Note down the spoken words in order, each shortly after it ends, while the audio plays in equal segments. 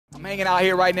I'm hanging out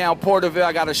here right now in Porterville.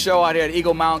 I got a show out here at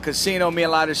Eagle Mountain Casino. Me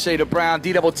and Lighter Shade of Brown.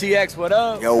 DTTX, what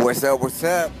up? Yo, what's up, what's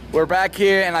up? We're back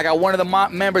here, and I got one of the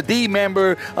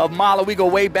member of Malo. We go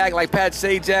way back like Pat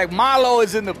Sajak. Malo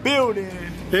is in the building.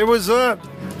 Hey, what's up?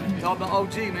 Y'all the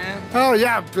OG, man. Oh,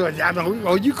 yeah. I know.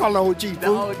 Oh, you call the OG, The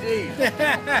fool.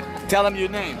 OG. Tell him your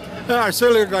name.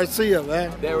 Arcelio Garcia,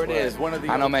 man. There it is. One of the.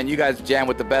 I know, man. You guys jam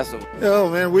with the best of them. Oh,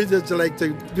 man, we just like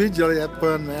have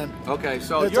fun, man. Okay,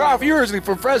 so That's you're originally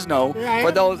from Fresno. Yeah,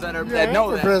 for those that know I'm that.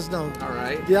 from Fresno. All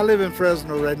right. Yeah, I live in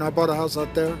Fresno right now. I bought a house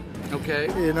out there. Okay.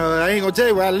 You know, I ain't gonna tell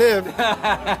you where I live,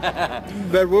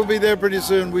 but we'll be there pretty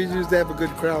soon. We used to have a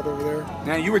good crowd over there.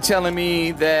 Now, you were telling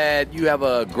me that you have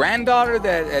a granddaughter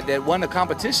that won a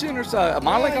competition or something, a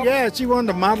modeling competition? Yeah, she won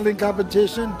the modeling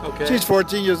competition. Okay. She's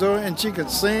 14 years old and she can You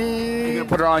sing. gonna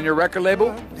put her on your record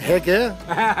label? Heck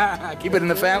yeah. Keep it in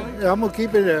the family? Yeah, I'm gonna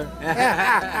keep it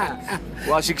there.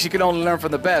 Well, she can only learn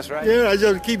from the best, right? Yeah, I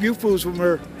just keep you fools from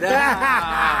her.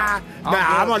 Nah,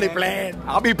 I'm only man. playing.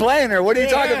 I'll be playing her. What are you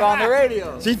talking about on the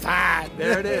radio? She's fine.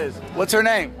 There it is. What's her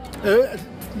name? I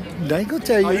ain't gonna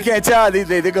tell you. Oh, you can't tell.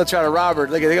 They're gonna try to rob her.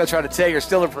 They're gonna try to take her,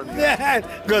 steal her from you.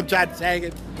 Gonna try to tag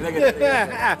it.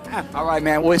 All right,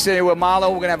 man. We're sitting here with Malo.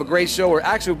 We're gonna have a great show. We're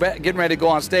actually getting ready to go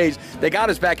on stage. They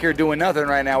got us back here doing nothing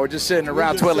right now. We're just sitting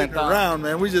around twiddling sitting thumbs. around,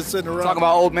 man. We just sitting around. Talking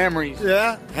about old memories.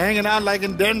 Yeah, hanging out like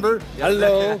in Denver.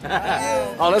 Hello.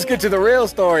 Oh, let's get to the real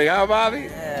story, huh, Bobby?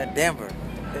 Denver,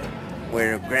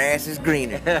 where the grass is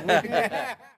greener.